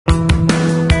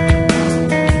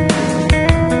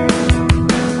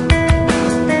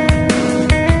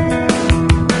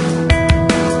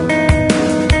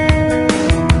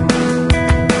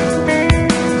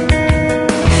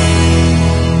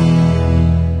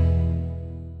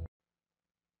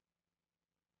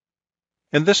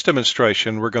In this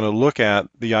demonstration, we're going to look at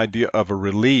the idea of a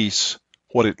release,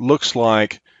 what it looks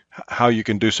like, how you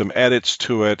can do some edits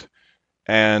to it,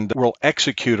 and we'll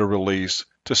execute a release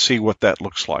to see what that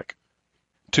looks like.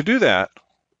 To do that,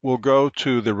 we'll go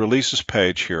to the releases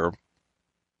page here,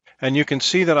 and you can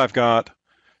see that I've got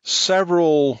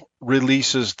several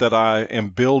releases that I am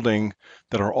building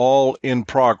that are all in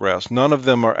progress. None of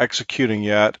them are executing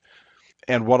yet,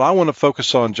 and what I want to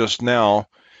focus on just now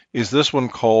is this one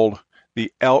called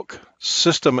the Elk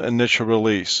System Initial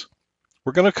Release.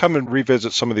 We're going to come and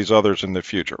revisit some of these others in the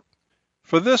future.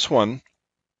 For this one,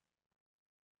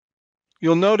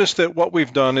 you'll notice that what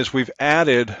we've done is we've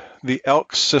added the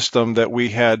Elk system that we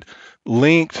had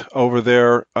linked over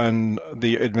there on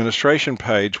the administration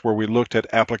page where we looked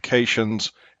at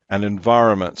applications and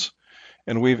environments.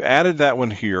 And we've added that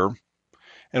one here.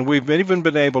 And we've even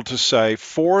been able to say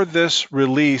for this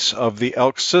release of the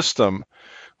Elk system,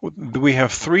 we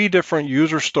have 3 different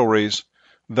user stories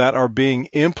that are being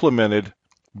implemented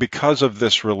because of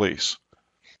this release.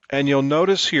 And you'll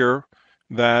notice here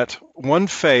that one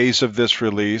phase of this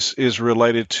release is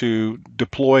related to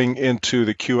deploying into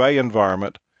the QA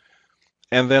environment,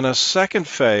 and then a second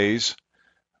phase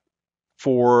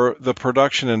for the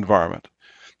production environment.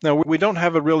 Now, we don't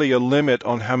have really a limit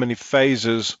on how many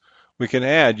phases we can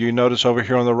add. You notice over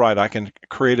here on the right, I can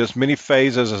create as many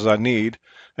phases as I need,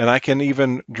 and I can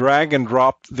even drag and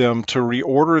drop them to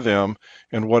reorder them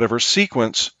in whatever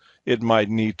sequence it might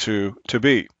need to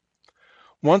be.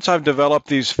 Once I've developed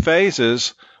these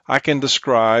phases, I can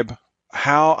describe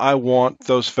how I want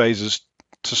those phases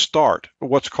to start,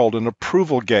 what's called an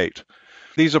approval gate.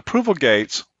 These approval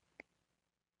gates,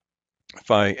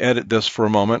 if I edit this for a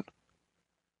moment,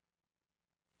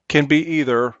 can be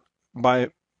either by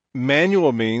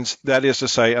manual means, that is to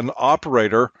say, an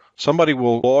operator, somebody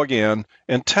will log in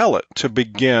and tell it to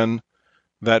begin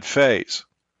that phase.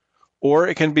 Or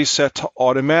it can be set to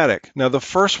automatic. Now, the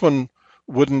first one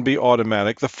wouldn't be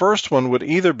automatic. The first one would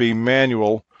either be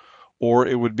manual or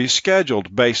it would be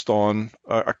scheduled based on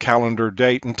a calendar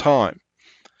date and time.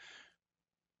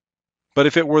 But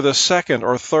if it were the second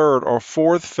or third or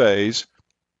fourth phase,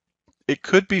 it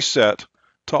could be set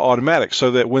to automatic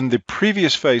so that when the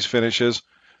previous phase finishes,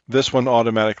 this one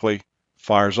automatically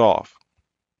fires off.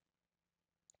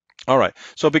 All right,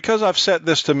 so because I've set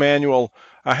this to manual,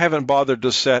 I haven't bothered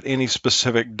to set any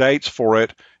specific dates for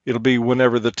it. It'll be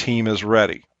whenever the team is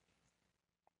ready.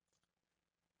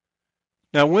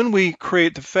 Now, when we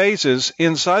create the phases,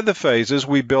 inside the phases,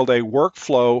 we build a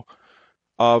workflow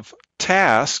of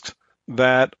tasks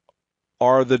that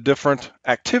are the different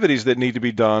activities that need to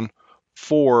be done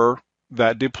for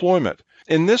that deployment.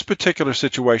 In this particular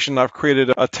situation, I've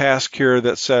created a task here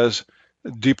that says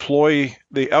deploy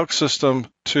the Elk system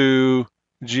to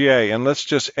GA. And let's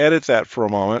just edit that for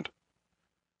a moment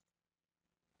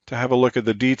to have a look at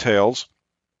the details.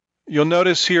 You'll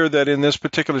notice here that in this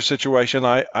particular situation,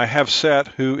 I have set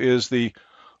who is the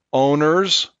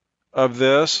owners of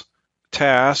this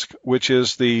task, which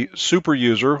is the super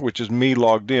user, which is me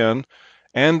logged in,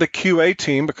 and the QA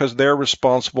team, because they're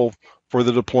responsible for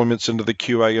the deployments into the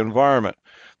QA environment.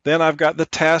 Then I've got the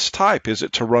task type. Is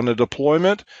it to run a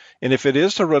deployment? And if it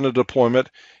is to run a deployment,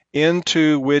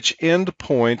 into which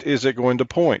endpoint is it going to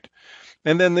point?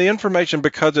 And then the information,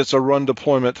 because it's a run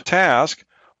deployment task,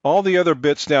 all the other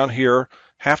bits down here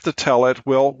have to tell it,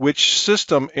 well, which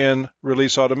system in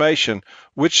release automation,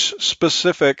 which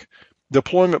specific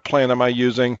deployment plan am I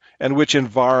using, and which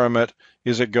environment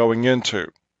is it going into?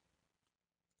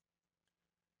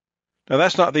 Now,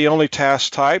 that's not the only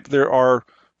task type. There are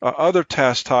other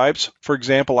task types. For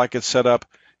example, I could set up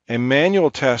a manual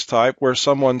task type where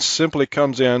someone simply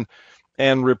comes in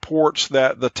and reports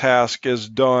that the task is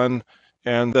done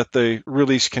and that the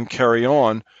release can carry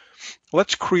on.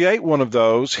 Let's create one of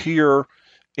those here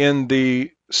in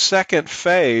the second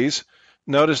phase.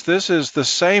 Notice this is the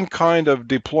same kind of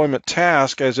deployment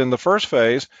task as in the first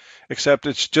phase, except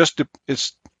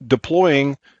it's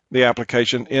deploying the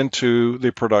application into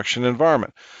the production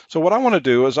environment. So what I want to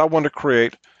do is I want to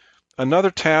create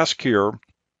another task here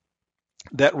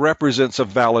that represents a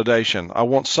validation. I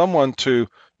want someone to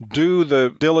do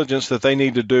the diligence that they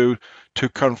need to do to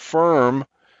confirm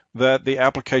that the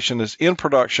application is in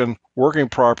production, working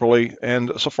properly,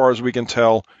 and so far as we can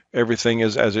tell, everything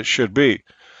is as it should be.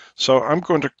 So I'm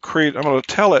going to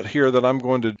tell it here that I'm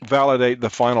going to validate the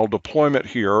final deployment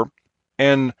here.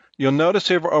 And you'll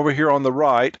notice over here on the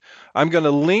right, I'm going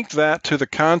to link that to the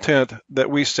content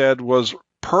that we said was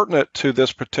pertinent to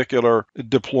this particular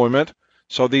deployment.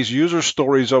 So these user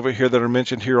stories over here that are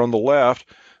mentioned here on the left,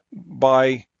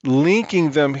 by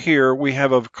linking them here, we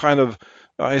have a kind of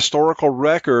historical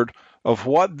record of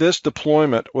what this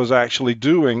deployment was actually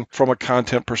doing from a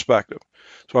content perspective.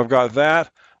 So I've got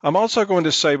that. I'm also going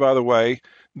to say, by the way,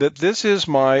 that this is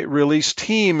my release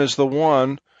team is the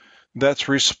one that's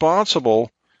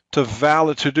responsible to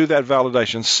do that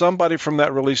validation. Somebody from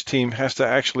that release team has to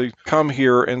actually come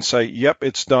here and say, yep,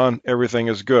 it's done, everything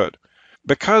is good.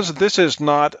 Because this is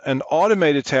not an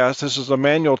automated task, this is a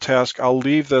manual task, I'll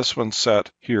leave this one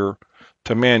set here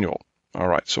to manual. All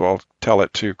right, so I'll tell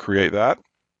it to create that.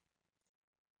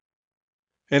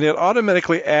 And it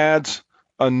automatically adds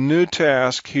a new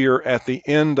task here at the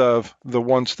end of the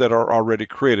ones that are already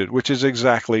created, which is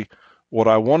exactly what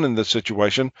I want in this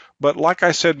situation. But like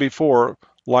I said before,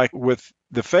 like with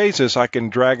the phases, I can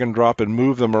drag and drop and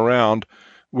move them around.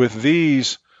 With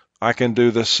these, I can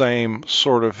do the same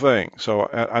sort of thing. So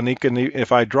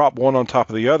if I drop one on top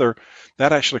of the other,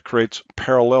 that actually creates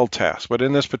parallel tasks. But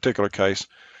in this particular case,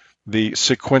 the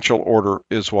sequential order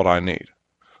is what I need.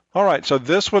 All right, so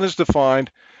this one is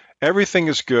defined. Everything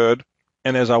is good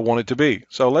and as I want it to be.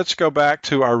 So let's go back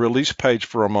to our release page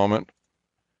for a moment.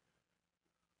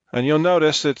 And you'll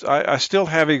notice that I still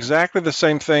have exactly the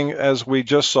same thing as we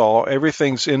just saw.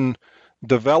 Everything's in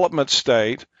development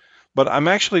state, but I'm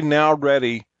actually now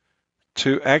ready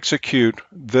to execute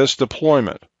this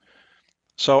deployment.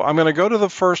 So I'm going to go to the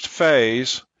first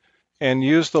phase and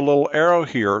use the little arrow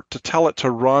here to tell it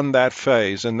to run that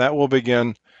phase, and that will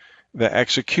begin the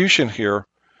execution here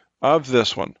of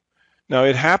this one. Now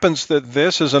it happens that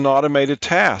this is an automated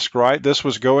task, right? This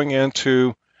was going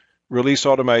into release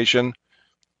automation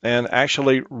and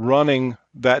actually running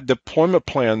that deployment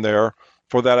plan there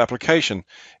for that application.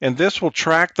 And this will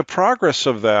track the progress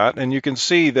of that, and you can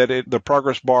see that the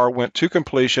progress bar went to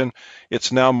completion.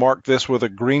 It's now marked this with a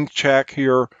green check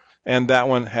here, and that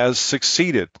one has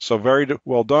succeeded. So very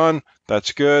well done.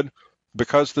 That's good.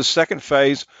 Because the second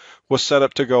phase was set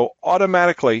up to go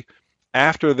automatically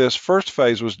after this first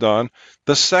phase was done,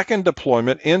 the second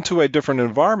deployment into a different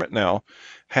environment now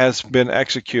has been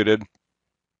executed,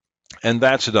 and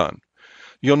that's done.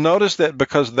 You'll notice that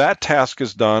because that task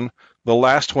is done, the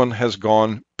last one has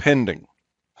gone pending.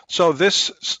 So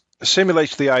this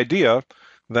simulates the idea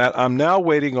that I'm now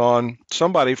waiting on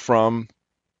somebody from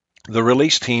the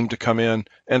release team to come in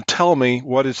and tell me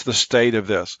what is the state of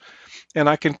this. And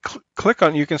I can click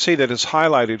on, you can see that it's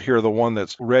highlighted here, the one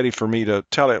that's ready for me to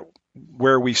tell it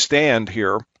where we stand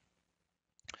here.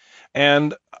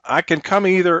 And I can come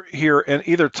either here and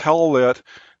either tell it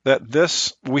that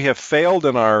this, we have failed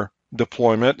in our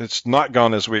deployment, it's not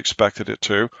gone as we expected it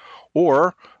to,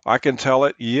 or I can tell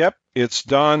it, yep, it's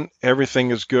done,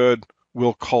 everything is good,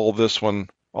 we'll call this one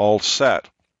all set.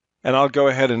 And I'll go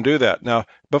ahead and do that. Now,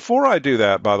 before I do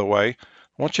that, by the way,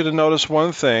 I want you to notice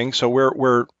one thing. So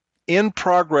we're in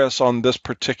progress on this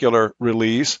particular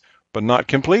release, but not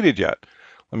completed yet.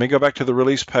 Let me go back to the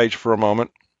release page for a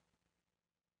moment.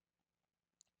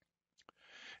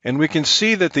 And we can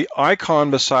see that the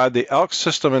icon beside the Elk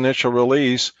System Initial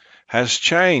Release has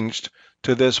changed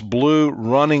to this blue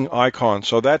running icon.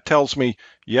 So that tells me,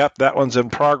 yep, that one's in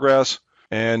progress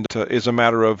and is a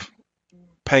matter of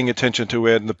paying attention to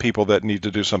it and the people that need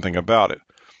to do something about it.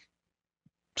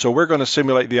 So we're going to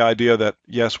simulate the idea that,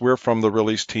 yes, we're from the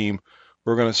release team.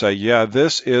 We're going to say, yeah,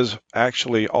 this is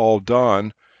actually all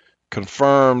done,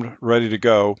 confirmed, ready to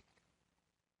go.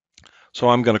 So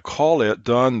I'm going to call it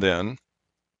done then.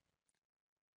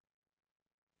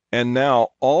 And now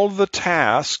all the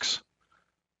tasks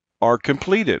are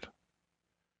completed.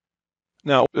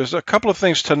 Now, there's a couple of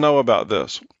things to know about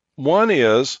this. One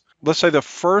is, let's say the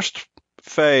first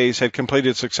phase had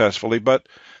completed successfully, but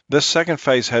this second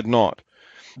phase had not.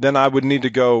 Then I would need to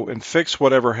go and fix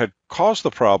whatever had caused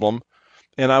the problem,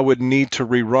 and I would need to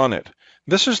rerun it.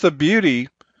 This is the beauty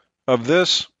of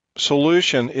this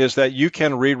solution, is that you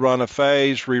can rerun a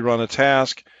phase, rerun a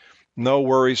task, no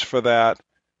worries for that,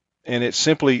 and it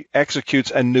simply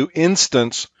executes a new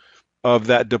instance of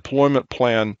that deployment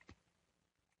plan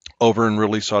over in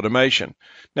Release Automation.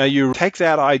 Now you take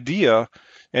that idea,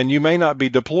 and you may not be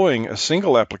deploying a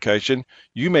single application,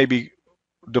 you may be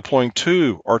deploying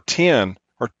 2 or 10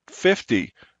 or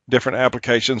 50 different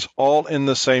applications all in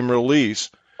the same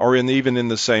release or even in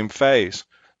the same phase.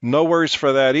 No worries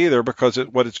for that either, because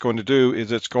what it's going to do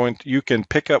is you can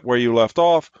pick up where you left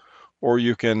off, or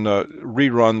you can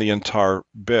rerun the entire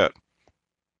bit.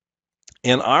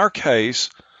 In our case,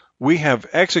 we have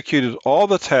executed all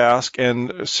the tasks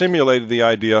and simulated the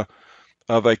idea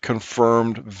of a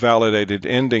confirmed, validated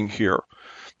ending here.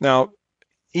 Now,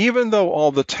 even though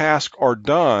all the tasks are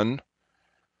done,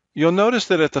 you'll notice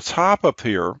that at the top up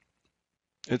here,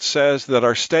 it says that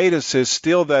our status is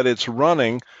still that it's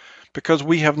running because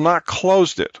we have not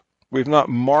closed it. We've not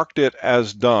marked it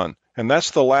as done. And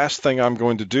that's the last thing I'm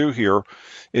going to do here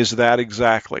is that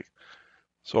exactly.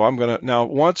 So I'm going to, now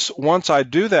once I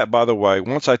do that, by the way,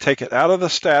 once I take it out of the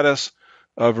status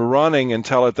of running and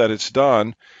tell it that it's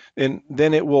done, and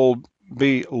then it will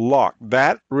be locked.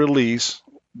 That release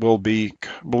will be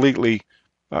completely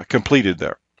completed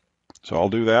there. So I'll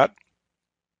do that.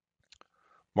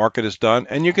 Mark it as done.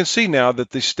 And you can see now that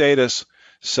the status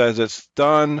says it's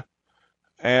done,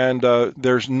 and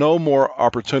there's no more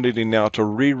opportunity now to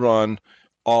rerun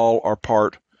all or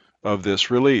part of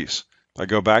this release. I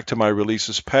go back to my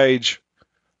releases page.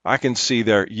 I can see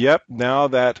there, yep, now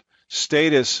that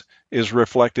status is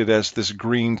reflected as this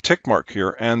green tick mark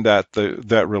here, and that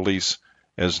that release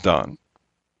is done.